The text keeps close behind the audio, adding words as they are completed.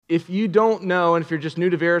If you don't know, and if you're just new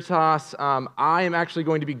to Veritas, I am actually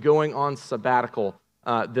going to be going on sabbatical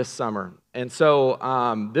this summer. And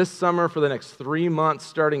so this summer, for the next 3 months,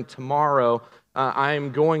 starting tomorrow,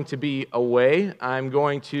 I'm going to be away. I'm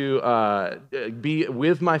going to be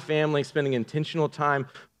with my family, spending intentional time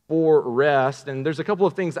for rest. And there's a couple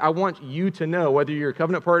of things I want you to know, whether you're a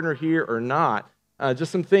covenant partner here or not.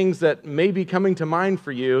 Just some things that may be coming to mind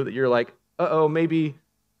for you that you're like,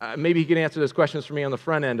 maybe he can answer those questions for me on the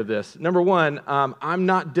front end of this. Number one, I'm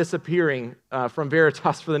not disappearing from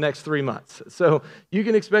Veritas for the next 3 months. So you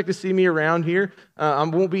can expect to see me around here. I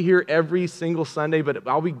won't be here every single Sunday, but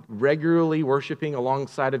I'll be regularly worshiping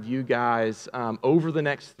alongside of you guys over the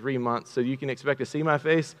next 3 months. So you can expect to see my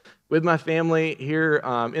face with my family here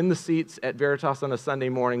in the seats at Veritas on a Sunday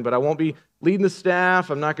morning, but I won't be leading the staff.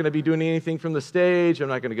 I'm not going to be doing anything from the stage. I'm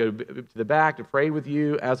not going to go to the back to pray with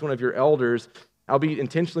you as one of your elders. I'll be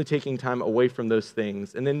intentionally taking time away from those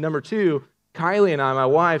things. And then number two, Kylie and I, my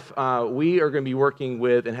wife, we are going to be working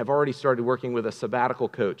with and have already started working with a sabbatical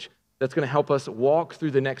coach that's going to help us walk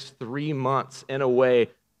through the next 3 months in a way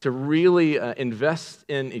to really invest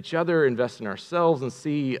in each other, invest in ourselves, and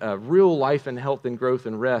see real life and health and growth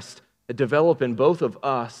and rest develop in both of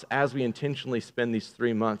us as we intentionally spend these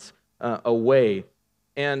 3 months away.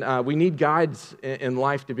 And we need guides in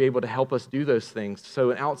life to be able to help us do those things.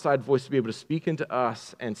 So an outside voice to be able to speak into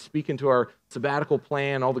us and speak into our sabbatical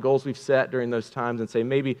plan, all the goals we've set during those times, and say,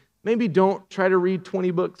 maybe don't try to read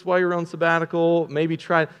 20 books while you're on sabbatical.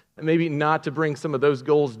 Maybe not to bring some of those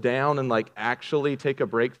goals down and like actually take a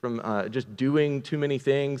break from just doing too many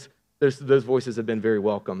things. Those voices have been very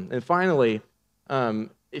welcome. And finally,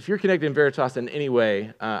 if you're connected in Veritas in any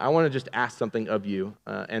way, I want to just ask something of you,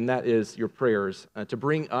 and that is your prayers to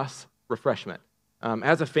bring us refreshment.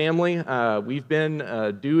 As a family, we've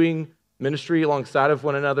been doing ministry alongside of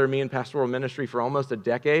one another, me and pastoral ministry, for almost a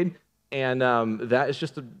decade, and that is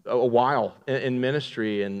just a while in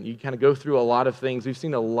ministry, and you kind of go through a lot of things. We've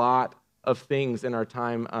seen a lot of things in our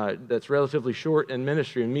time that's relatively short in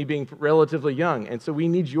ministry, and me being relatively young, and so we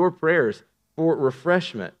need your prayers for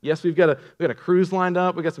refreshment. Yes, we've got a cruise lined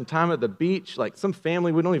up. We got some time at the beach. Like some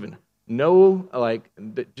family we don't even know, like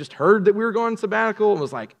that just heard that we were going sabbatical and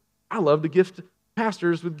was like, I love to gift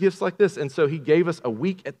pastors with gifts like this. And so he gave us a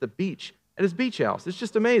week at the beach at his beach house. It's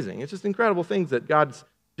just amazing. It's just incredible things that God's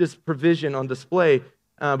just provision on display.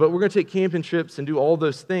 But we're going to take camping trips and do all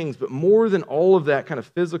those things. But more than all of that kind of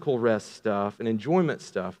physical rest stuff and enjoyment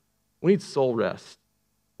stuff, we need soul rest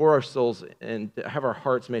for our souls and to have our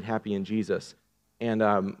hearts made happy in Jesus.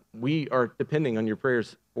 And we are depending on your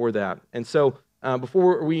prayers for that. And so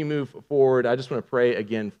before we move forward, I just want to pray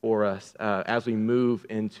again for us as we move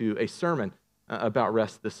into a sermon about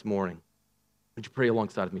rest this morning. Would you pray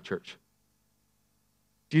alongside of me, church?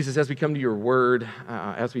 Jesus, as we come to your word,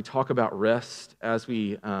 as we talk about rest, as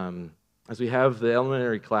we have the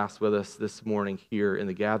elementary class with us this morning here in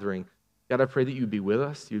the gathering, God, I pray that you'd be with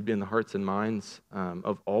us. You'd be in the hearts and minds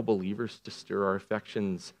of all believers to stir our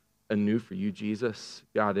affections anew for you, Jesus.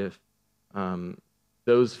 God, if for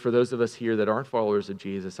those of us here that aren't followers of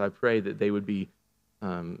Jesus, I pray that they would be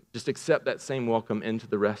just accept that same welcome into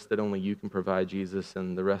the rest that only you can provide, Jesus,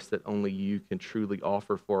 and the rest that only you can truly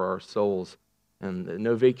offer for our souls. And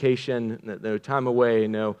no vacation, no time away,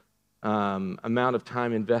 no amount of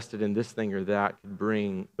time invested in this thing or that could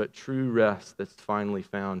bring, but true rest that's finally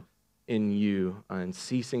found in you and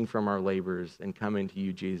ceasing from our labors and coming to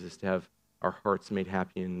you, Jesus, to have our hearts made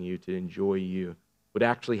happy in you, to enjoy you, would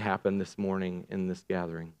actually happen this morning in this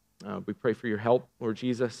gathering. We pray for your help, Lord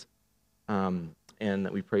Jesus, and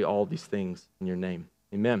that we pray all these things in your name.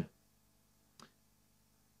 Amen.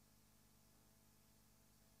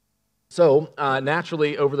 So,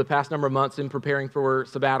 naturally, over the past number of months in preparing for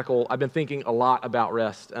sabbatical, I've been thinking a lot about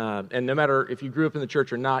rest. And no matter if you grew up in the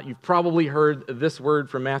church or not, you've probably heard this word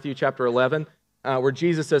from Matthew chapter 11, where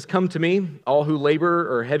Jesus says, "Come to me, all who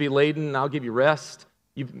labor or heavy laden, and I'll give you rest."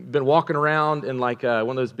 You've been walking around in like one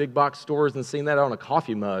of those big box stores and seen that on a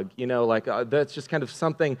coffee mug. You know, like that's just kind of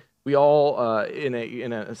something we all, in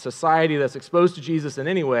a society that's exposed to Jesus in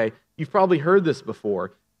any way, you've probably heard this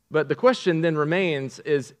before. But the question then remains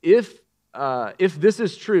is if this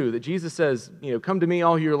is true, that Jesus says, come to me,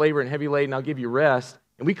 all who are labor and heavy laden, I'll give you rest,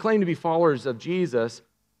 and we claim to be followers of Jesus,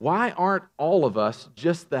 why aren't all of us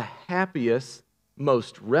just the happiest,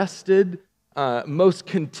 most rested, most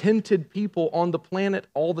contented people on the planet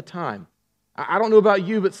all the time? I don't know about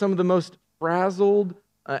you, but some of the most frazzled,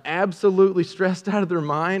 absolutely stressed out of their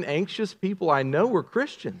mind, anxious people I know are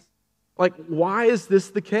Christians. Like, why is this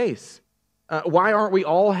the case? Why aren't we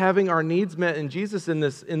all having our needs met in Jesus in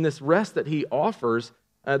this rest that he offers?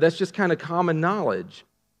 That's just kind of common knowledge.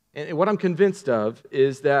 And what I'm convinced of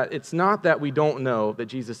is that it's not that we don't know that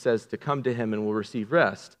Jesus says to come to him and we'll receive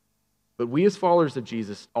rest, but we as followers of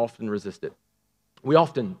Jesus often resist it. We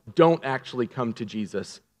often don't actually come to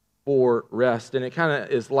Jesus for rest, and it kind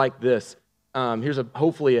of is like this. Here's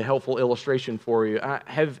hopefully a helpful illustration for you.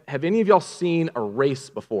 Have any of y'all seen a race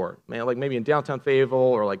before? Man, like maybe in downtown Fayetteville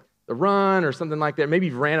or like the Run or something like that. Maybe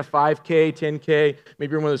you've ran a 5K, 10K.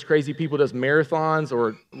 Maybe you're one of those crazy people who does marathons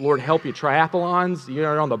or, Lord help you, triathlons.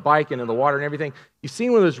 You're on the bike and in the water and everything. You've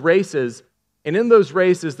seen one of those races, and in those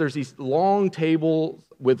races, there's these long tables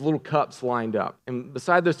with little cups lined up. And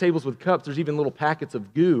beside those tables with cups, there's even little packets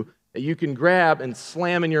of goo that you can grab and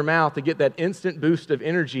slam in your mouth to get that instant boost of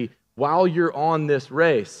energy while you're on this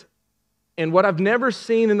race. And what I've never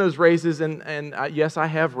seen in those races, and yes, I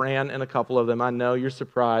have ran in a couple of them. I know you're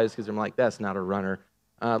surprised because I'm like, that's not a runner.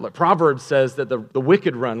 Like Proverbs says that the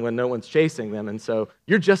wicked run when no one's chasing them, and so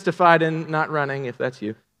you're justified in not running if that's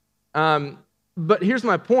you. But here's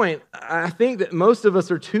my point. I think that most of us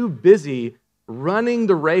are too busy running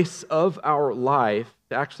the race of our life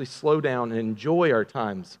to actually slow down and enjoy our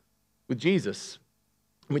times with Jesus.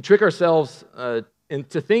 We trick ourselves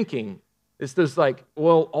into thinking it's those like,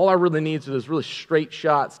 well, all I really need are those really straight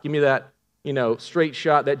shots. Give me that, straight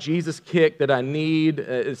shot, that Jesus kick that I need.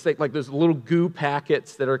 It's like those little goo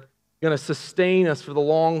packets that are going to sustain us for the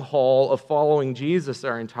long haul of following Jesus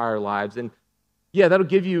our entire lives. And yeah, that'll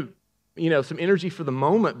give you, some energy for the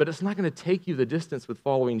moment, but it's not going to take you the distance with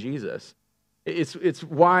following Jesus. It's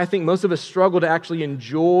why I think most of us struggle to actually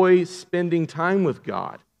enjoy spending time with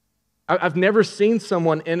God. I've never seen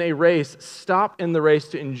someone in a race stop in the race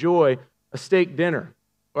to enjoy a steak dinner.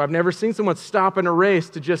 Or I've never seen someone stop in a race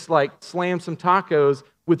to just like slam some tacos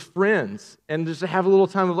with friends and just have a little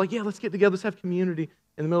time of like, yeah, let's get together, let's have community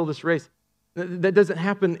in the middle of this race. That doesn't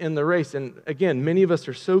happen in the race. And again, many of us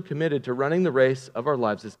are so committed to running the race of our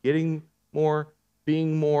lives as getting more,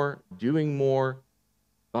 being more, doing more,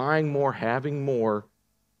 buying more, having more,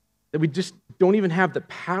 that we just don't even have the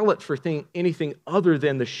palate for anything other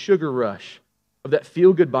than the sugar rush of that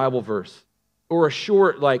feel-good Bible verse. Or a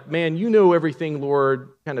short, like, man, you know everything, Lord,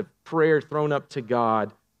 kind of prayer thrown up to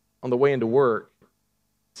God on the way into work.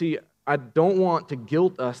 See, I don't want to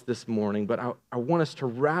guilt us this morning, but I want us to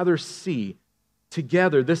rather see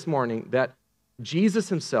together this morning that Jesus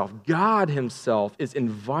himself, God himself, is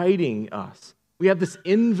inviting us. We have this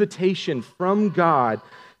invitation from God,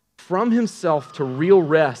 from himself, to real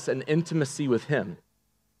rest and intimacy with him.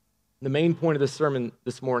 The main point of this sermon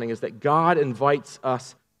this morning is that God invites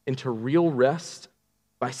us into real rest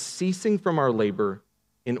by ceasing from our labor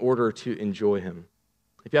in order to enjoy him.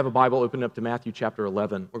 If you have a Bible, open up to Matthew chapter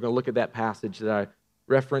 11. We're going to look at that passage that I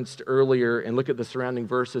referenced earlier and look at the surrounding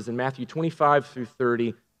verses in Matthew 25 through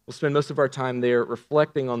 30. We'll spend most of our time there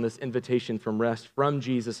reflecting on this invitation from rest from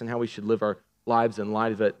Jesus and how we should live our lives in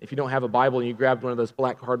light of it. If you don't have a Bible and you grabbed one of those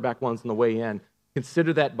black hardback ones on the way in,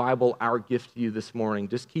 consider that Bible our gift to you this morning.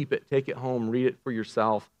 Just keep it, take it home, read it for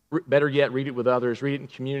yourself. Better yet, read it with others, read it in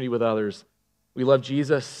community with others. We love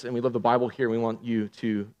Jesus and we love the Bible here, and we want you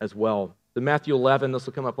to as well. So Matthew 11, this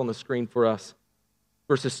will come up on the screen for us,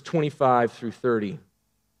 verses 25 through 30.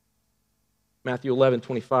 Matthew 11,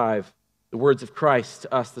 25, the words of Christ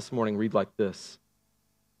to us this morning read like this.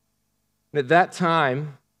 And at that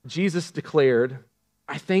time, Jesus declared,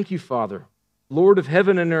 I thank you, Father, Lord of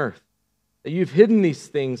heaven and earth, that you've hidden these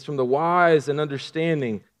things from the wise and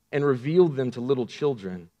understanding and revealed them to little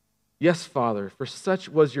children. Yes, Father, for such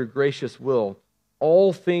was your gracious will.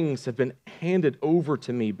 All things have been handed over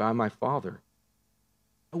to me by my Father.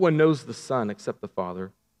 No one knows the Son except the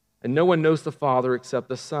Father, and no one knows the Father except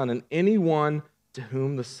the Son, and anyone to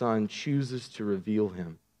whom the Son chooses to reveal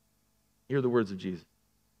him. Hear the words of Jesus.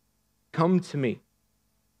 Come to me,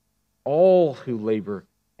 all who labor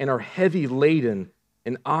and are heavy laden,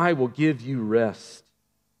 and I will give you rest.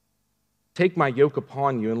 Take my yoke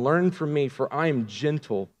upon you and learn from me, for I am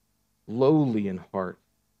gentle, lowly in heart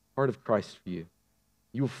of Christ for you.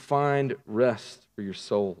 You will find rest for your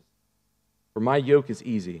souls. For my yoke is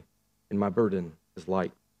easy and my burden is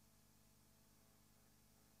light.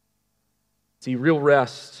 See, real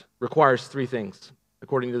rest requires three things,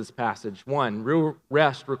 according to this passage. One, real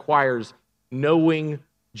rest requires knowing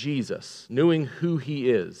Jesus, knowing who he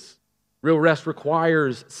is. Real rest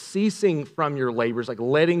requires ceasing from your labors, like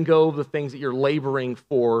letting go of the things that you're laboring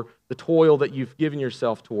for, the toil that you've given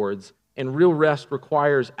yourself towards. And real rest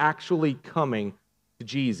requires actually coming to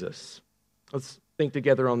Jesus. Let's think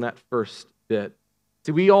together on that first bit.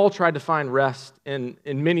 See, we all try to find rest in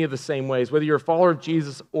many of the same ways. Whether you're a follower of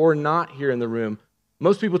Jesus or not here in the room,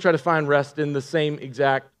 most people try to find rest in the same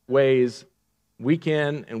exact ways week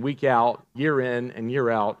in and week out, year in and year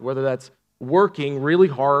out, whether that's working really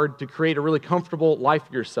hard to create a really comfortable life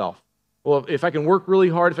for yourself. Well, if I can work really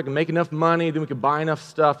hard, if I can make enough money, then we can buy enough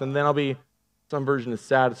stuff, and then I'll be some version of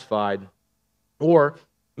satisfied. Or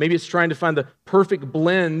maybe it's trying to find the perfect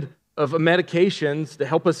blend of medications to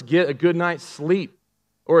help us get a good night's sleep,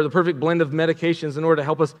 or the perfect blend of medications in order to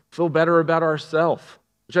help us feel better about ourselves.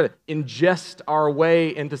 We try to ingest our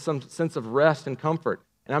way into some sense of rest and comfort.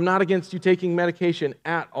 And I'm not against you taking medication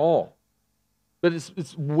at all. But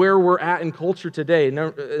it's where we're at in culture today.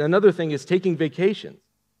 Another thing is taking vacations.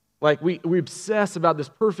 Like we obsess about this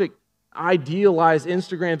perfect, idealized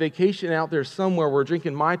Instagram vacation out there somewhere. We're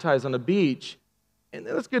drinking Mai Tais on a beach. And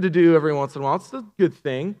that's good to do every once in a while. It's a good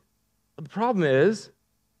thing. But the problem is,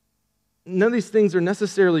 none of these things are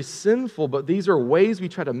necessarily sinful, but these are ways we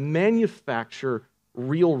try to manufacture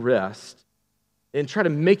real rest and try to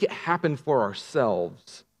make it happen for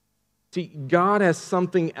ourselves. See, God has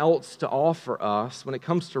something else to offer us when it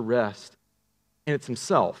comes to rest, and it's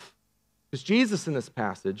himself. Because Jesus in this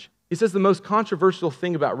passage, he says the most controversial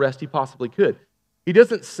thing about rest he possibly could. He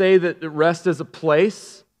doesn't say that rest is a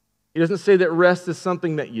place. He doesn't say that rest is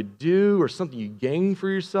something that you do or something you gain for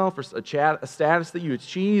yourself or a status that you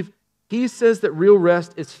achieve. He says that real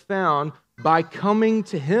rest is found by coming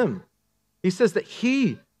to him. He says that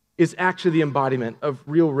he is actually the embodiment of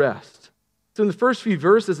real rest. So in the first few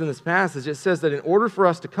verses in this passage, it says that in order for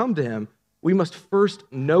us to come to him, we must first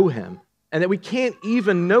know him, and that we can't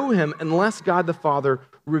even know him unless God the Father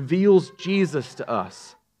reveals Jesus to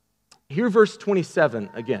us. Hear verse 27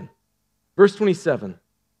 again. Verse 27,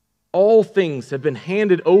 all things have been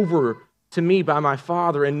handed over to me by my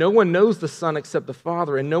Father, and no one knows the Son except the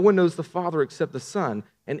Father, and no one knows the Father except the Son,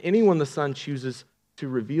 and anyone the Son chooses to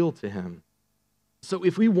reveal to him. So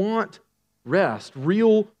if we want rest,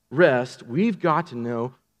 real rest, we've got to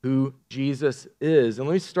know who Jesus is. And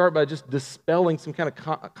let me start by just dispelling some kind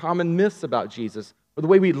of common myths about Jesus, or the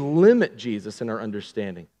way we limit Jesus in our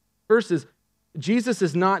understanding. First is, Jesus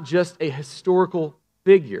is not just a historical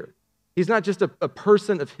figure. He's not just a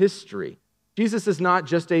person of history. Jesus is not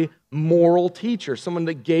just a moral teacher, someone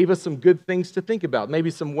that gave us some good things to think about,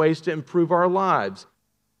 maybe some ways to improve our lives.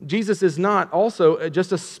 Jesus is not also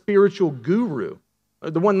just a spiritual guru,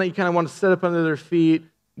 the one that you kind of want to set up under their feet,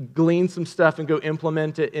 glean some stuff and go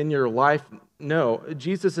implement it in your life. No,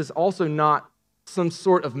 Jesus is also not some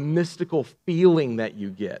sort of mystical feeling that you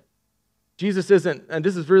get. Jesus isn't, and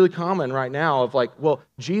this is really common right now, of like, well,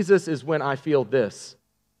 Jesus is when I feel this.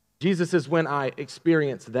 Jesus is when I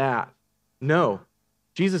experience that. No,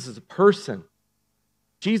 Jesus is a person.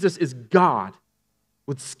 Jesus is God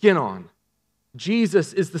with skin on.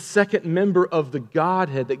 Jesus is the second member of the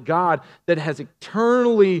Godhead, that God that has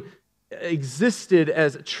eternally existed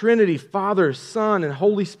as Trinity, Father, Son, and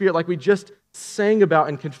Holy Spirit, like we just sang about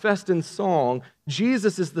and confessed in song.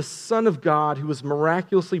 Jesus is the Son of God who was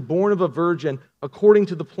miraculously born of a virgin according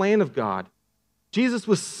to the plan of God. Jesus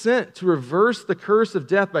was sent to reverse the curse of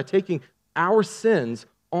death by taking our sins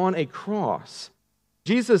on a cross.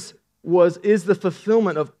 Jesus is the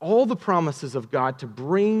fulfillment of all the promises of God to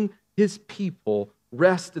bring his people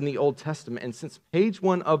rest in the Old Testament. And since page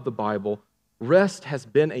 1 of the Bible, rest has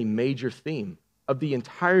been a major theme of the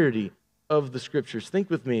entirety of the Scriptures. Think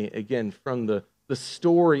with me again from the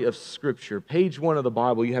story of Scripture. Page 1 of the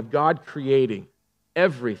Bible, you have God creating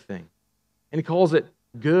everything. And he calls it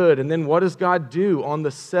good. And then what does God do on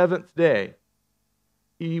the seventh day?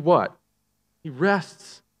 He what? He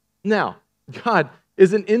rests. Now, God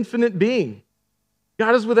is an infinite being.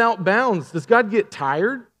 God is without bounds. Does God get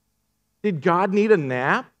tired? Did God need a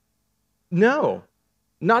nap? No,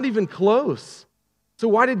 not even close. So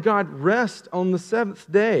why did God rest on the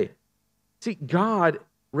seventh day? See, God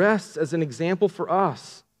rests as an example for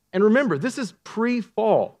us. And remember, this is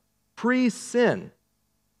pre-fall, pre-sin.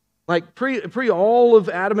 Like pre all of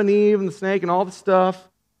Adam and Eve and the snake and all the stuff.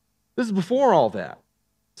 This is before all that.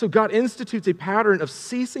 So God institutes a pattern of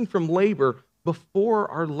ceasing from labor before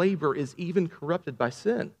our labor is even corrupted by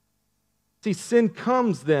sin. See, sin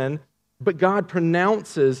comes then, but God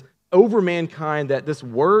pronounces over mankind that this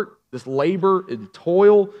work, this labor and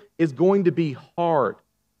toil is going to be hard.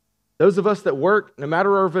 Those of us that work, no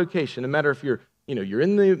matter our vocation, no matter if you're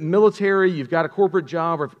in the military, you've got a corporate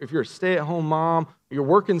job, or if you're a stay-at-home mom, or you're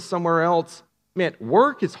working somewhere else, man,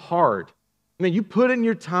 work is hard. I mean, you put in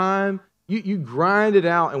your time, you grind it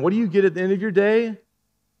out, and what do you get at the end of your day?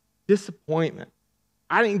 Disappointment.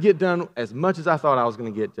 I didn't get done as much as I thought I was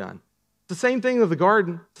going to get done. It's the same thing with the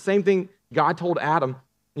garden. It's the same thing God told Adam.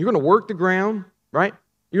 You're going to work the ground, right?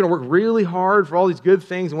 You're going to work really hard for all these good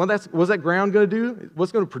things. And what's that ground going to do?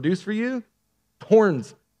 What's going to produce for you?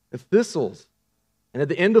 Thorns and thistles. And at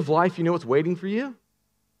the end of life, you know what's waiting for you?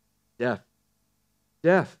 Death.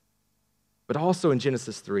 Death. But also in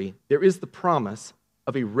Genesis 3, there is the promise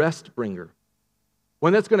of a rest bringer,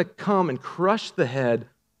 one that's going to come and crush the head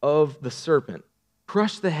of the serpent,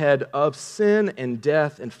 crush the head of sin and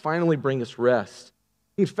death, and finally bring us rest.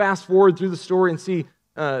 You can fast forward through the story and see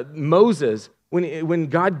Moses, when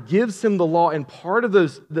God gives him the law, and part of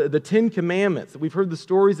the 10 Commandments that we've heard the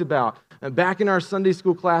stories about back in our Sunday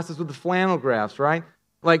school classes with the flannel graphs, right?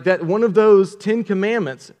 Like that, one of those 10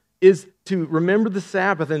 Commandments is to remember the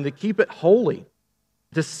Sabbath and to keep it holy,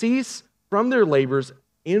 to cease from their labors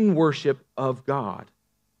in worship of God.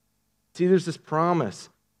 See, there's this promise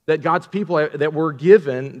that God's people that were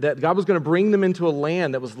given, that God was going to bring them into a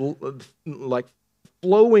land that was like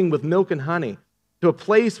flowing with milk and honey, to a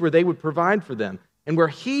place where they would provide for them and where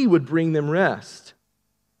He would bring them rest.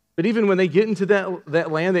 But even when they get into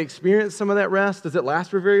that land, they experience some of that rest. Does it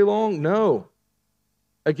last for very long? No.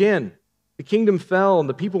 Again, the kingdom fell and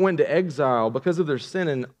the people went into exile because of their sin.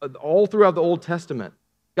 And all throughout the Old Testament,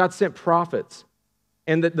 God sent prophets.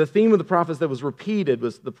 And the theme of the prophets that was repeated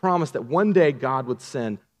was the promise that one day God would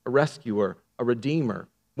send a rescuer, a redeemer,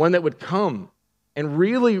 one that would come and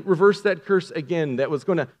really reverse that curse again, that was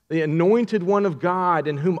going to, the anointed one of God,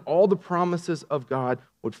 in whom all the promises of God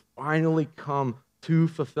would finally come to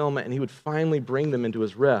fulfillment, and He would finally bring them into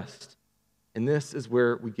His rest. And this is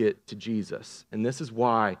where we get to Jesus. And this is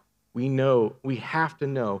why we have to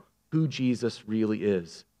know who Jesus really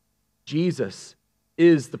is. Jesus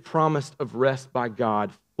is the promise of rest by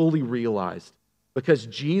God fully realized, because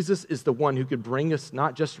Jesus is the one who could bring us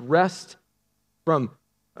not just rest from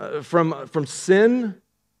sin,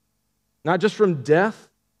 not just from death,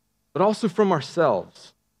 but also from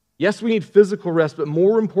ourselves. Yes, we need physical rest, but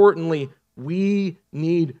more importantly, we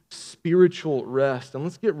need spiritual rest. And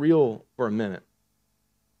let's get real for a minute.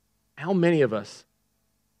 How many of us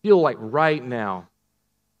feel like right now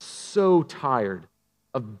so tired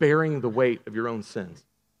of bearing the weight of your own sins?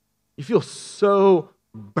 You feel so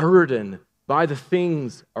burdened by the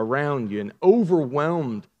things around you and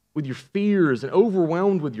overwhelmed with your fears and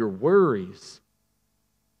overwhelmed with your worries.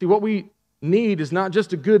 See, what we need is not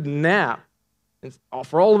just a good nap. And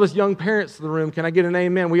for all of us young parents in the room, can I get an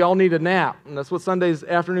amen? We all need a nap, and that's what Sundays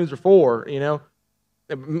afternoons are for, you know.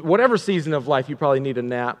 Whatever season of life, you probably need a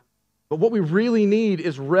nap. But what we really need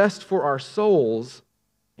is rest for our souls,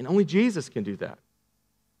 and only Jesus can do that.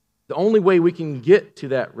 The only way we can get to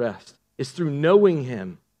that rest is through knowing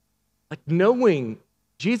Him, like knowing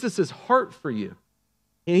Jesus' heart for you.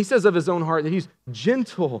 And He says of His own heart that He's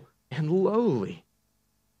gentle and lowly.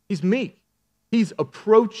 He's meek. He's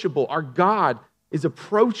approachable. Our God is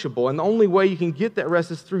approachable, and the only way you can get that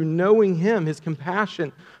rest is through knowing Him, His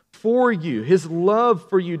compassion for you, His love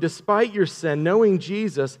for you despite your sin. Knowing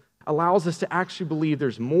Jesus allows us to actually believe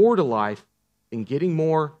there's more to life than getting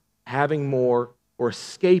more, having more, or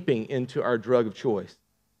escaping into our drug of choice.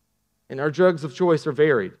 And our drugs of choice are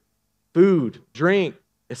varied. Food, drink,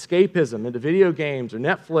 escapism into video games or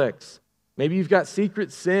Netflix. Maybe you've got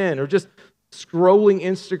secret sin or just scrolling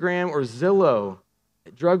Instagram or Zillow.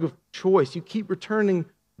 A drug of choice you keep returning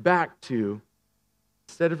back to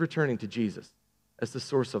instead of returning to Jesus as the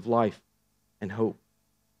source of life and hope.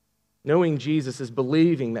 Knowing Jesus is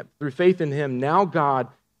believing that through faith in Him, now God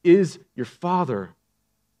is your Father.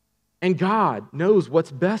 And God knows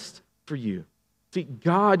what's best for you. See,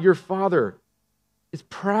 God, your Father, is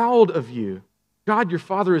proud of you. God, your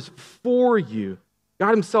Father, is for you. God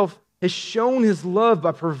Himself has shown His love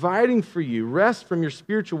by providing for you rest from your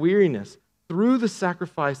spiritual weariness through the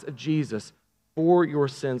sacrifice of Jesus for your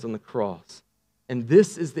sins on the cross. And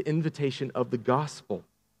this is the invitation of the gospel,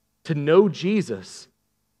 to know Jesus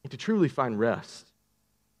and to truly find rest.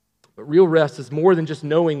 But real rest is more than just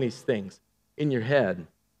knowing these things in your head.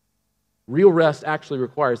 Real rest actually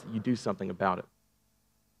requires that you do something about it.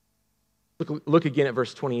 Look again at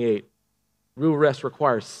verse 28. Real rest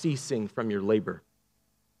requires ceasing from your labor.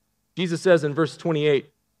 Jesus says in verse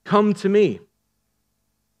 28, "Come to me."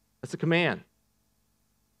 That's a command. It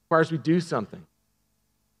requires we do something.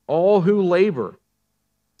 All who labor,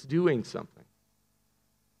 it's doing something,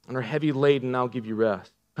 and are heavy laden, I'll give you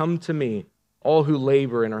rest. Come to me, all who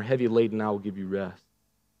labor and are heavy laden, I will give you rest.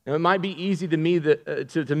 Now, it might be easy to me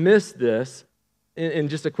to miss this in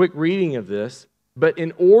just a quick reading of this, but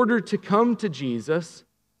in order to come to Jesus,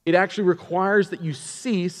 it actually requires that you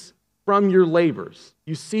cease from your labors.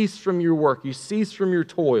 You cease from your work. You cease from your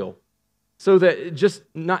toil. So that just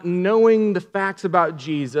not knowing the facts about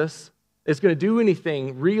Jesus is going to do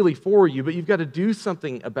anything really for you, but you've got to do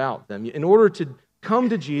something about them. In order to come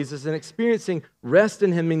to Jesus, and experiencing rest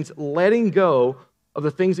in Him means letting go of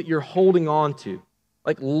the things that you're holding on to.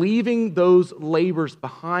 like leaving those labors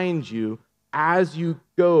behind you as you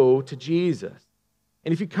go to Jesus.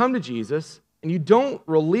 And if you come to Jesus and you don't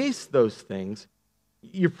release those things,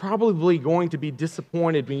 you're probably going to be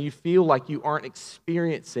disappointed when you feel like you aren't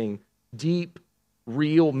experiencing deep,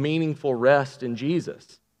 real, meaningful rest in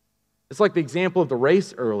Jesus. It's like the example of the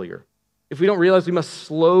race earlier. If we don't realize we must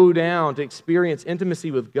slow down to experience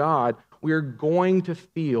intimacy with God, we are going to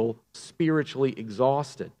feel spiritually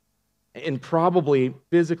exhausted and probably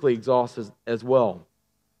physically exhausted as well.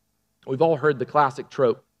 We've all heard the classic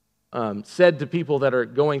trope said to people that are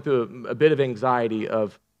going through a bit of anxiety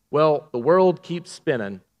of, well, the world keeps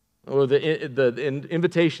spinning, or the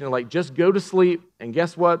invitation of like, just go to sleep, and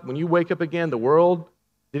guess what? When you wake up again, the world,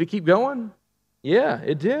 did it keep going? Yeah,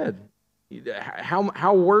 it did.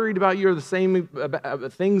 How worried about you are the same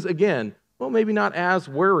things again? Well, maybe not as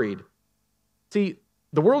worried. See,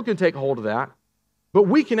 the world can take hold of that, but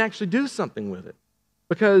we can actually do something with it.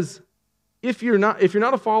 Because if you're not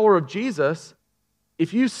a follower of Jesus,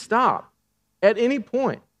 if you stop at any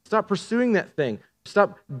point, stop pursuing that thing,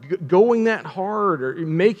 stop going that hard or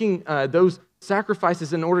making those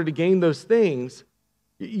sacrifices in order to gain those things,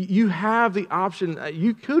 you have the option.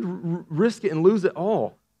 You could risk it and lose it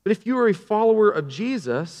all. But if you are a follower of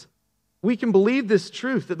Jesus, we can believe this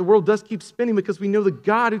truth that the world does keep spinning because we know the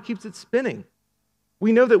God who keeps it spinning.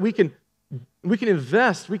 We know that we can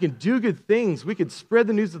invest, we can do good things, we can spread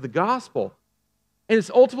the news of the gospel. And it's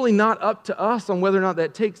ultimately not up to us on whether or not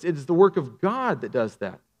that takes. It is the work of God that does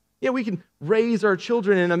that. Yeah, we can raise our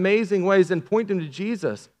children in amazing ways and point them to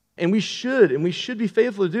Jesus. And we should be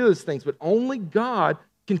faithful to do those things. But only God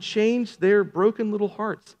can change their broken little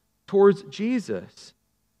hearts towards Jesus.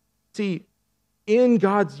 See, in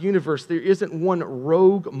God's universe, there isn't one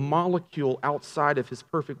rogue molecule outside of his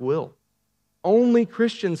perfect will. Only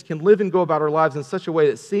Christians can live and go about our lives in such a way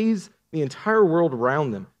that sees the entire world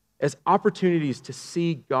around them as opportunities to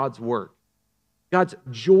see God's work, God's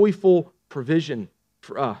joyful provision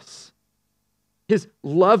for us, his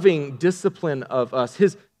loving discipline of us,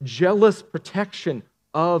 his jealous protection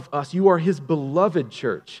of us. You are his beloved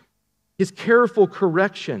church, his careful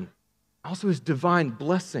correction, also his divine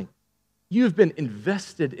blessing. You have been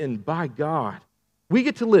invested in by God. We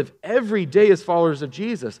get to live every day as followers of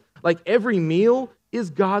Jesus. Like every meal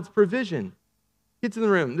is God's provision. Kids in the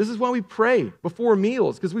room, this is why we pray before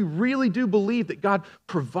meals, because we really do believe that God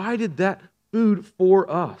provided that food for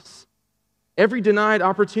us. Every denied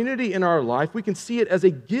opportunity in our life, we can see it as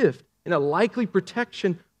a gift and a likely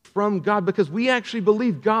protection from God, because we actually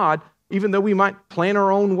believe God, even though we might plan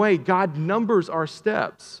our own way, God numbers our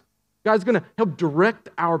steps. God's going to help direct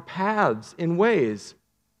our paths in ways.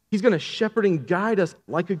 He's going to shepherd and guide us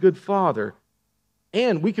like a good father.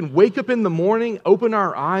 And we can wake up in the morning, open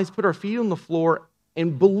our eyes, put our feet on the floor,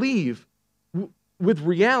 and believe with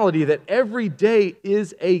reality that every day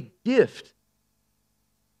is a gift.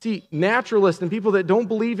 See, naturalists and people that don't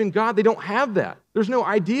believe in God, they don't have that. There's no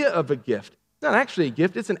idea of a gift. It's not actually a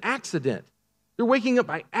gift, it's an accident. They're waking up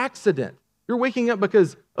by accident. You're waking up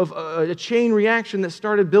because of a chain reaction that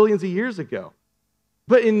started billions of years ago.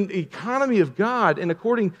 But in the economy of God and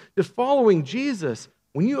according to following Jesus,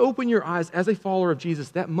 when you open your eyes as a follower of Jesus,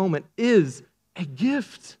 that moment is a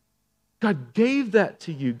gift. God gave that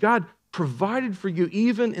to you. God provided for you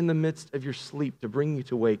even in the midst of your sleep to bring you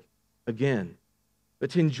to wake again. But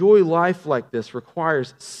to enjoy life like this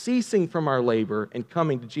requires ceasing from our labor and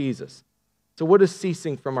coming to Jesus. So what does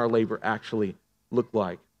ceasing from our labor actually look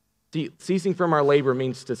like? See, ceasing from our labor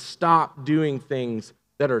means to stop doing things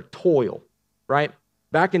that are toil, right?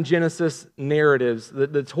 Back in Genesis narratives,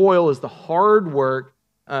 the toil is the hard work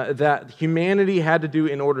that humanity had to do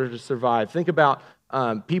in order to survive. Think about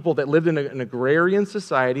people that lived in an agrarian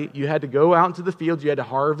society. You had to go out into the fields, you had to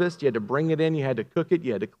harvest, you had to bring it in, you had to cook it,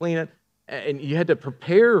 you had to clean it, and you had to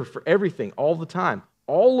prepare for everything all the time.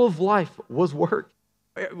 All of life was work.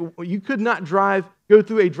 You could not go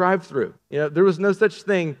through a drive-through. There was no such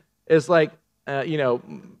thing as like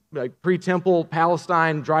pre-temple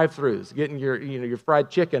Palestine drive-throughs, getting your fried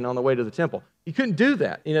chicken on the way to the temple. You couldn't do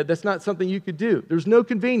that. That's not something you could do. There's no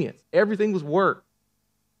convenience. Everything was work.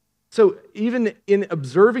 So even in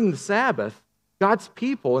observing the Sabbath, God's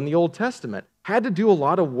people in the Old Testament had to do a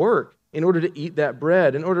lot of work in order to eat that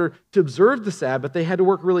bread. In order to observe the Sabbath, they had to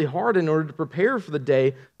work really hard in order to prepare for the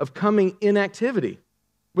day of coming inactivity,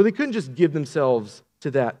 where they couldn't just give themselves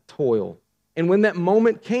to that toil. And when that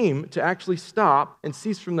moment came to actually stop and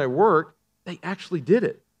cease from their work, they actually did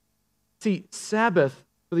it. See, Sabbath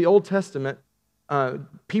for the Old Testament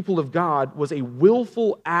people of God was a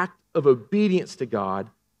willful act of obedience to God,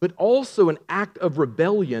 but also an act of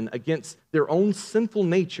rebellion against their own sinful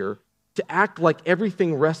nature to act like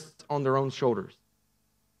everything rests on their own shoulders.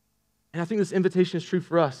 And I think this invitation is true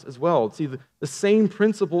for us as well. See, the same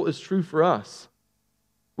principle is true for us.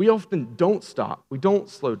 We often don't stop. We don't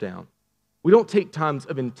slow down. We don't take times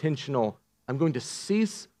of intentional, I'm going to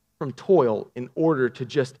cease from toil in order to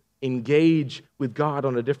just engage with God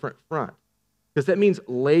on a different front. Because that means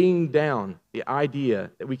laying down the idea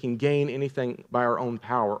that we can gain anything by our own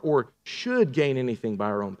power or should gain anything by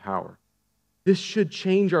our own power. This should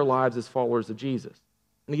change our lives as followers of Jesus.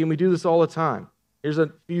 And again, we do this all the time. Here's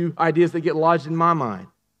a few ideas that get lodged in my mind.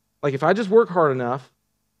 Like if I just work hard enough,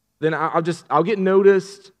 then I'll get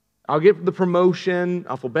noticed, I'll get the promotion,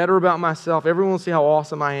 I'll feel better about myself, everyone will see how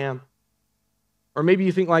awesome I am. Or maybe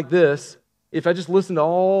you think like this, if I just listen to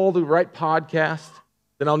all the right podcasts,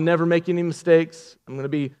 then I'll never make any mistakes. I'm going to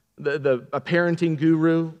be a parenting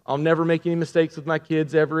guru. I'll never make any mistakes with my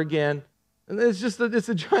kids ever again. And it's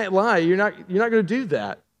a giant lie. You're not going to do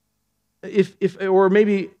that. Or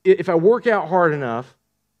maybe if I work out hard enough,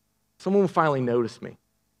 someone will finally notice me.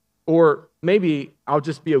 Or maybe I'll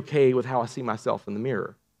just be okay with how I see myself in the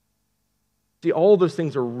mirror. See, all those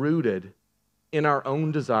things are rooted in our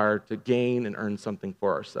own desire to gain and earn something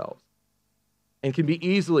for ourselves, and can be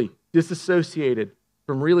easily disassociated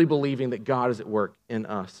from really believing that God is at work in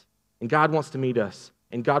us, and God wants to meet us,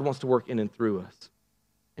 and God wants to work in and through us.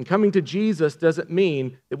 And coming to Jesus doesn't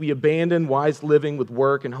mean that we abandon wise living with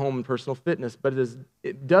work and home and personal fitness, but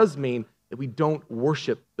it does mean that we don't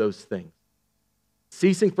worship those things.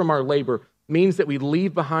 Ceasing from our labor means that we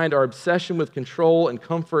leave behind our obsession with control and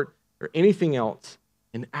comfort or anything else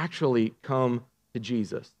and actually come to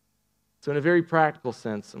Jesus. So in a very practical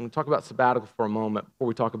sense, I'm going to talk about sabbatical for a moment before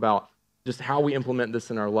we talk about just how we implement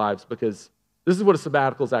this in our lives, because this is what a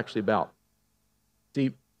sabbatical is actually about.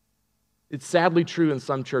 See, it's sadly true in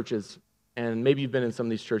some churches, and maybe you've been in some of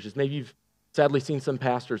these churches. Maybe you've sadly seen some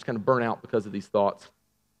pastors kind of burn out because of these thoughts.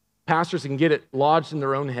 Pastors can get it lodged in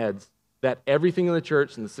their own heads that everything in the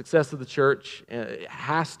church and the success of the church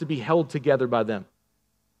has to be held together by them.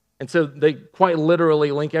 And so they quite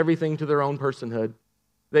literally link everything to their own personhood.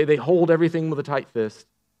 They hold everything with a tight fist,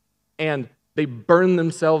 and they burn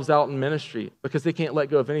themselves out in ministry because they can't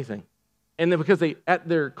let go of anything. And then because they, at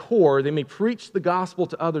their core, they may preach the gospel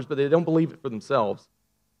to others, but they don't believe it for themselves.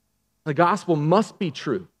 The gospel must be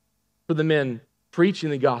true for the men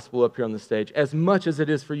preaching the gospel up here on the stage as much as it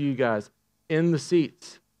is for you guys in the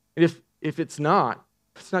seats. And if it's not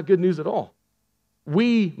good news at all.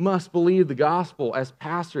 We must believe the gospel as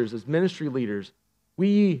pastors, as ministry leaders.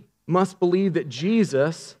 We must believe that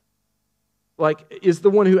Jesus is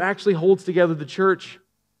the one who actually holds together the church.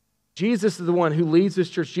 Jesus is the one who leads this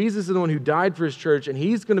church. Jesus is the one who died for his church, and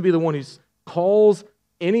he's going to be the one who calls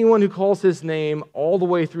anyone who calls his name all the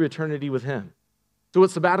way through eternity with him. So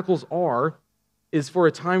what sabbaticals are is for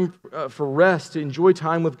a time for rest, to enjoy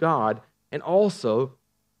time with God, and also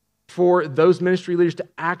for those ministry leaders to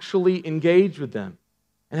actually engage with them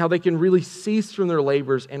and how they can really cease from their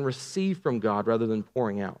labors and receive from God rather than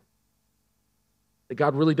pouring out. That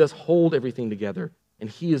God really does hold everything together, and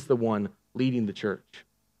he is the one leading the church.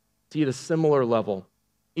 See, at a similar level,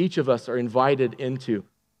 each of us are invited into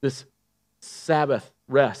this Sabbath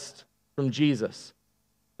rest from Jesus.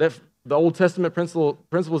 That the Old Testament principle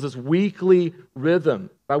is this weekly rhythm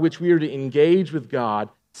by which we are to engage with God,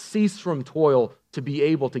 cease from toil, to be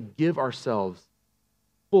able to give ourselves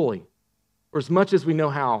fully, or as much as we know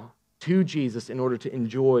how, to Jesus in order to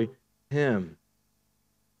enjoy him.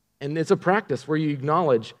 And it's a practice where you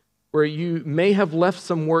acknowledge where you may have left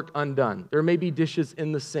some work undone. There may be dishes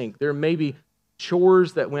in the sink. There may be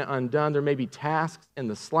chores that went undone. There may be tasks in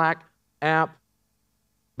the Slack app.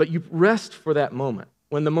 But you rest for that moment,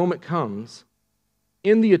 when the moment comes,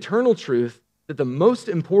 in the eternal truth that the most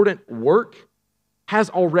important work has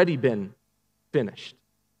already been finished.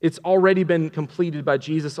 It's already been completed by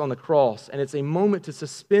Jesus on the cross, and it's a moment to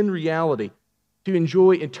suspend reality, to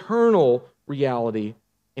enjoy eternal reality,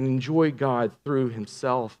 and enjoy God through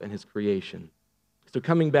himself and his creation. So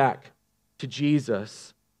coming back to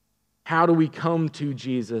Jesus, how do we come to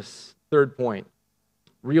Jesus? Third point,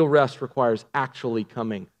 real rest requires actually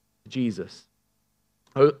coming to Jesus.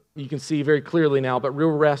 You can see very clearly now, but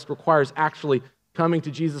real rest requires actually coming to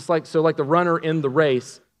Jesus. Like the runner in the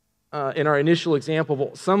race, in our initial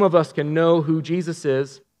example, some of us can know who Jesus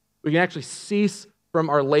is. We can actually cease from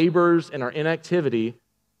our labors and our inactivity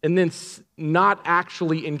and then not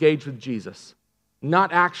actually engage with Jesus,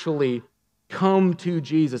 not actually come to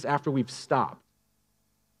Jesus after we've stopped.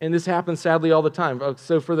 And this happens sadly all the time.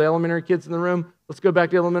 So for the elementary kids in the room, let's go back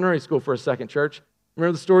to elementary school for a second, church.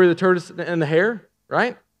 Remember the story of the tortoise and the hare,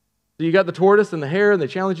 right? So you got the tortoise and the hare, and they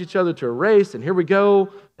challenge each other to a race, and here we go.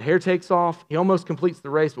 The hare takes off. He almost completes the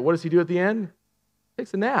race, but what does he do at the end? He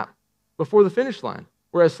takes a nap before the finish line.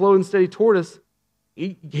 Whereas slow and steady tortoise,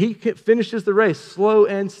 he finishes the race slow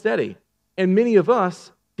and steady. And many of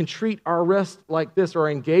us can treat our rest like this, or our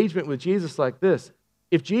engagement with Jesus like this.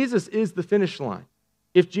 If Jesus is the finish line,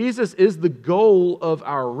 if Jesus is the goal of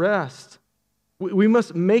our rest, we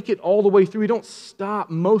must make it all the way through. We don't stop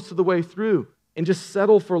most of the way through and just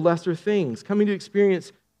settle for lesser things. Coming to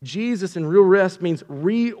experience Jesus in real rest means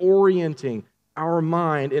reorienting our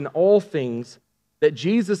mind in all things that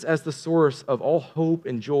Jesus as the source of all hope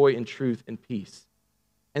and joy and truth and peace.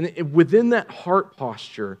 And within that heart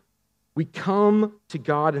posture, we come to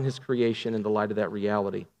God and His creation in the light of that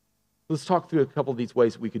reality. Let's talk through a couple of these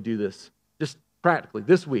ways we could do this, just practically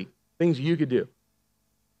this week, things you could do.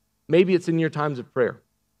 Maybe it's in your times of prayer.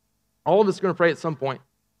 All of us are going to pray at some point,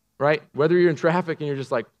 right? Whether you're in traffic and you're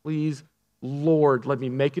just like, please, Lord, let me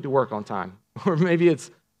make it to work on time. Or maybe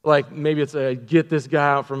it's get this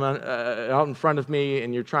guy out in front of me,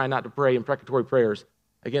 and you're trying not to pray imprecatory prayers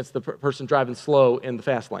against the person driving slow in the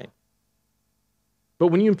fast lane. But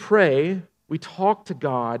when you pray, we talk to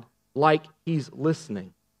God like He's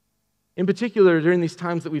listening. In particular, during these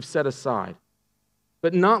times that we've set aside.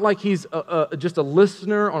 But not like He's just a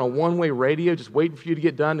listener on a one-way radio, just waiting for you to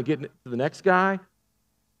get done to get to the next guy.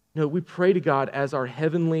 No, we pray to God as our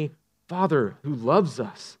heavenly Father who loves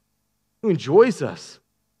us, who enjoys us,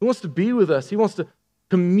 who wants to be with us. He wants to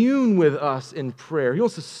commune with us in prayer. He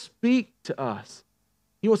wants to speak to us.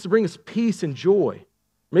 He wants to bring us peace and joy.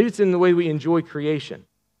 Maybe it's in the way we enjoy creation.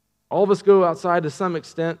 All of us go outside to some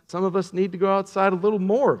extent. Some of us need to go outside a little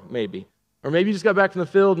more, maybe. Or maybe you just got back from the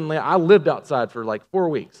field, and I lived outside for like 4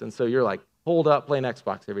 weeks, and so you're like holed up playing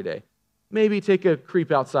Xbox every day. Maybe take a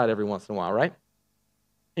creep outside every once in a while, right?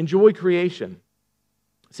 Enjoy creation.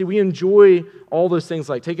 See, we enjoy all those things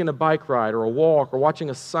like taking a bike ride or a walk or watching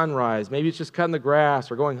a sunrise. Maybe it's just cutting the grass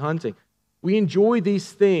or going hunting. We enjoy these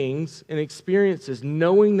things and experiences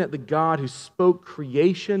knowing that the God who spoke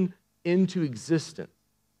creation into existence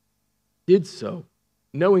did so,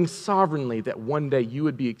 knowing sovereignly that one day you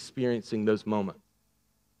would be experiencing those moments.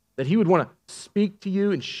 That He would want to speak to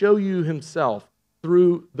you and show you Himself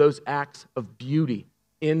through those acts of beauty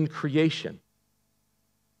in creation.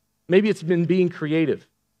 Maybe it's been being creative.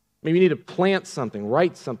 Maybe you need to plant something,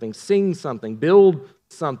 write something, sing something, build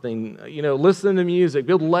something, listen to music,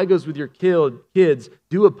 build Legos with your kids,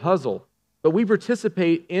 do a puzzle. But we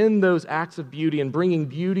participate in those acts of beauty and bringing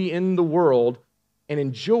beauty in the world and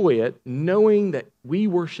enjoy it, knowing that we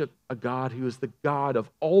worship a God who is the God of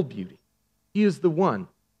all beauty. He is the one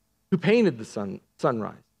who painted the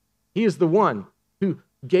sunrise. He is the one who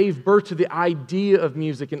gave birth to the idea of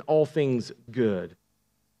music and all things good.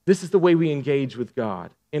 This is the way we engage with God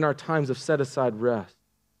in our times of set-aside rest.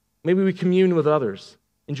 Maybe we commune with others,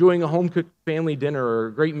 enjoying a home-cooked family dinner or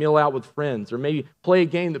a great meal out with friends, or maybe play a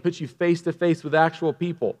game that puts you face-to-face with actual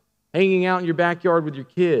people, hanging out in your backyard with your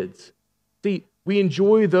kids. See, we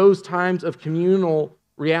enjoy those times of communal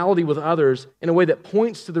reality with others in a way that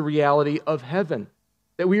points to the reality of heaven,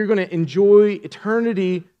 that we are going to enjoy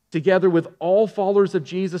eternity together with all followers of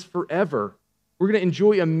Jesus forever. We're going to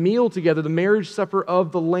enjoy a meal together, the marriage supper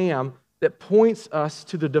of the Lamb, that points us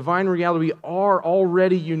to the divine reality. We are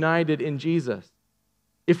already united in Jesus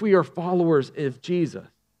if we are followers of Jesus.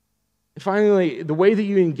 And finally, the way that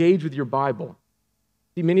you engage with your Bible.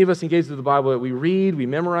 See, many of us engage with the Bible that we read, we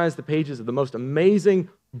memorize the pages of the most amazing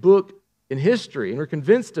book in history, and we're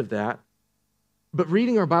convinced of that. But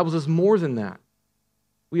reading our Bibles is more than that.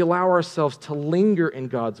 We allow ourselves to linger in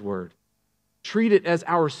God's Word, treat it as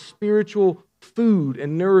our spiritual food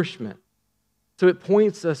and nourishment. So it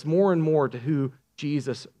points us more and more to who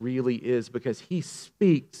Jesus really is, because He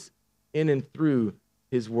speaks in and through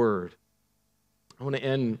His Word. I want to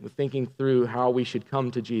end with thinking through how we should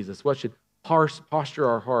come to Jesus. What should posture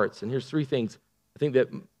our hearts? And here's 3 things I think that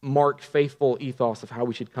mark faithful ethos of how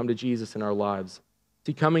we should come to Jesus in our lives.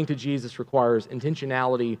 See, coming to Jesus requires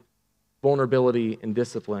intentionality, vulnerability, and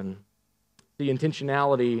discipline. The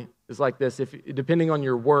intentionality is like this. Depending on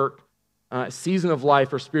your work, season of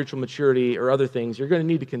life or spiritual maturity or other things, you're going to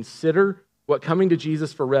need to consider what coming to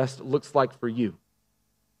Jesus for rest looks like for you.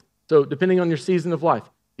 So depending on your season of life,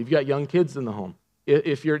 if you've got young kids in the home,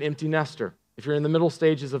 if you're an empty nester, if you're in the middle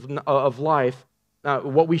stages of life,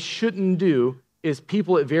 what we shouldn't do is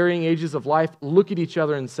people at varying ages of life look at each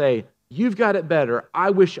other and say, "You've got it better.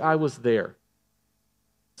 I wish I was there."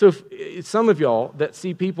 So if some of y'all that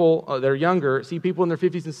see people that are younger, see people in their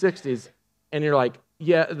 50s and 60s, and you're like,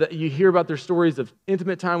 you hear about their stories of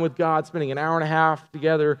intimate time with God, spending an hour and a half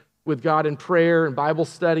together with God in prayer and Bible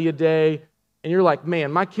study a day, and you're like,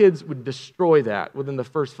 man, my kids would destroy that within the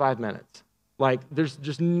first 5 minutes. Like, there's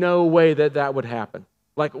just no way that that would happen.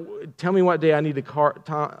 Like, tell me what day I need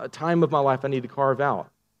to time of my life I need to carve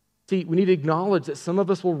out. See, we need to acknowledge that some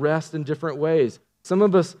of us will rest in different ways. Some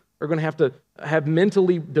of us are going to have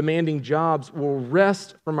mentally demanding jobs. We'll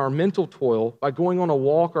rest from our mental toil by going on a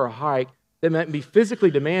walk or a hike that might be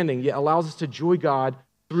physically demanding, yet allows us to enjoy God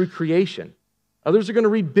through creation. Others are going to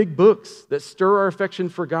read big books that stir our affection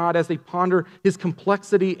for God as they ponder His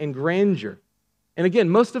complexity and grandeur. And again,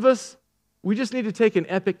 most of us, we just need to take an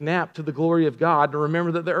epic nap to the glory of God and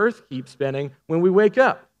remember that the earth keeps spinning when we wake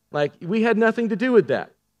up. Like, we had nothing to do with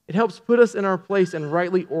that. It helps put us in our place and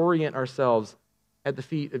rightly orient ourselves at the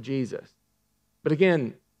feet of Jesus. But again,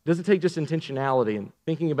 it doesn't take just intentionality and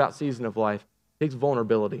thinking about season of life. It takes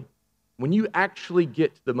vulnerability. When you actually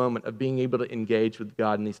get to the moment of being able to engage with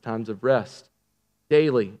God in these times of rest,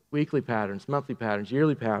 daily, weekly patterns, monthly patterns,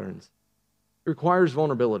 yearly patterns, it requires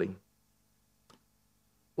vulnerability.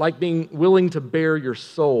 Like being willing to bare your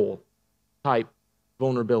soul type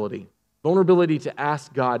vulnerability. Vulnerability to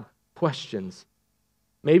ask God questions.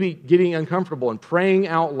 Maybe getting uncomfortable and praying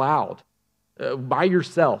out loud by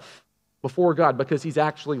yourself before God because He's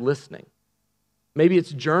actually listening. Maybe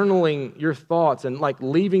it's journaling your thoughts and like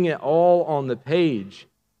leaving it all on the page.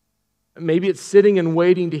 Maybe it's sitting and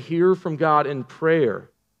waiting to hear from God in prayer.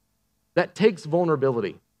 That takes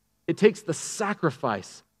vulnerability. It takes the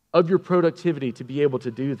sacrifice of your productivity to be able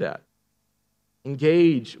to do that.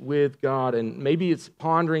 Engage with God, and maybe it's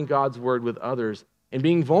pondering God's word with others and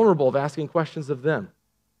being vulnerable of asking questions of them.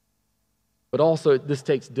 But also, this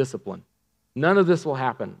takes discipline. None of this will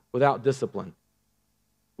happen without discipline.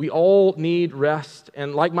 We all need rest,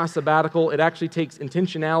 and like my sabbatical, it actually takes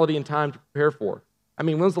intentionality and time to prepare for. I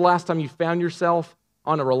mean, when's the last time you found yourself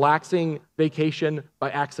on a relaxing vacation by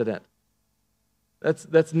accident?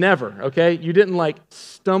 That's never, okay? You didn't like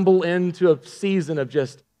stumble into a season of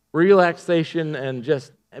just relaxation and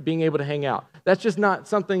just being able to hang out. That's just not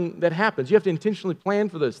something that happens. You have to intentionally plan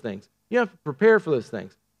for those things. You have to prepare for those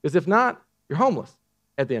things. Because if not, you're homeless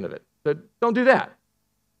at the end of it. So don't do that.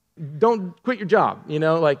 Don't quit your job,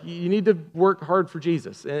 like you need to work hard for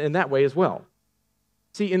Jesus in that way as well.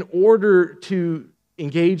 See, in order to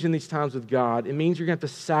engage in these times with God, it means you're going to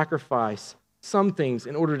have to sacrifice some things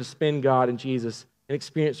in order to spend God and Jesus and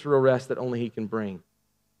experience real rest that only He can bring.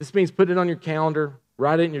 This means put it on your calendar,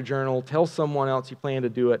 write it in your journal, tell someone else you plan to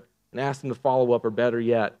do it, and ask them to follow up, or better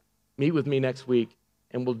yet, meet with me next week,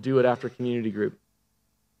 and we'll do it after community group.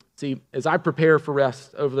 See, as I prepare for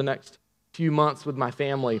rest over the next few months with my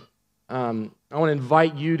family, I want to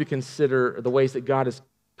invite you to consider the ways that God is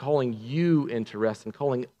calling you into rest and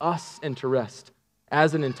calling us into rest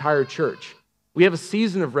as an entire church. We have a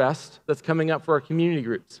season of rest that's coming up for our community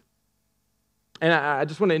groups. And I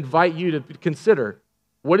just want to invite you to consider,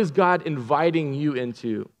 what is God inviting you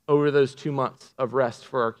into over those 2 months of rest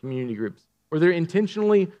for our community groups, where they're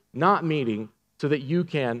intentionally not meeting so that you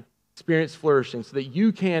can experience flourishing, so that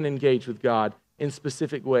you can engage with God in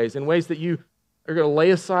specific ways, in ways that you are going to lay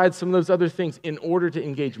aside some of those other things in order to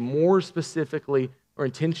engage more specifically or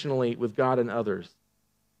intentionally with God and others.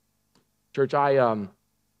 Church, I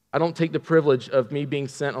don't take the privilege of me being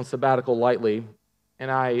sent on sabbatical lightly, and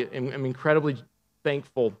I am incredibly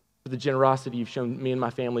thankful for the generosity you've shown me and my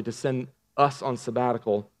family to send us on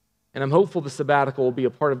sabbatical. And I'm hopeful the sabbatical will be a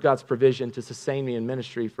part of God's provision to sustain me in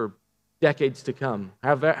ministry for decades to come,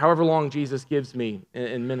 however long Jesus gives me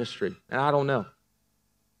in ministry. And I don't know.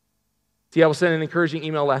 See, I was sent an encouraging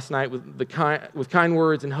email last night with kind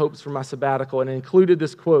words and hopes for my sabbatical, and it included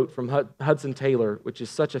this quote from Hudson Taylor, which is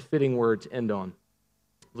such a fitting word to end on.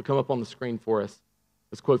 It'll come up on the screen for us.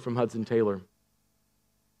 This quote from Hudson Taylor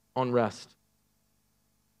on rest.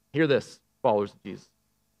 Hear this, followers of Jesus.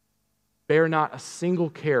 Bear not a single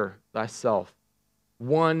care thyself.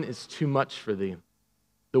 One is too much for thee.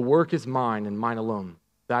 The work is mine and mine alone.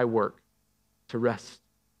 Thy work to rest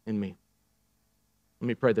in me. Let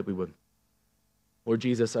me pray that we would. Lord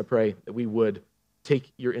Jesus, I pray that we would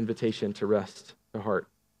take your invitation to rest to heart.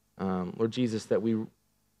 Lord Jesus, that we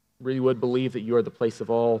really would believe that you are the place of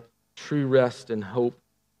all true rest and hope,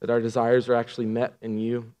 that our desires are actually met in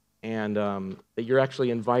you, and that you're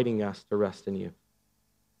actually inviting us to rest in you.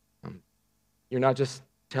 You're not just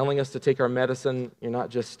telling us to take our medicine. You're not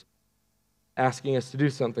just asking us to do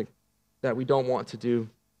something that we don't want to do.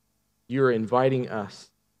 You're inviting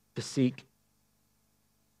us to seek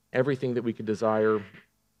everything that we could desire,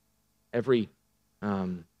 every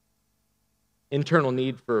internal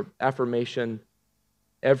need for affirmation,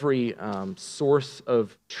 every source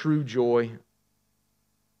of true joy.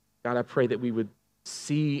 God, I pray that we would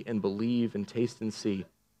see and believe and taste and see,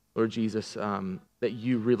 Lord Jesus, that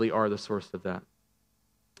you really are the source of that.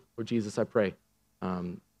 Lord Jesus, I pray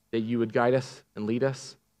that you would guide us and lead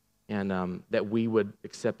us, and that we would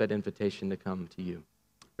accept that invitation to come to you.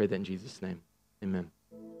 I pray that in Jesus' name. Amen.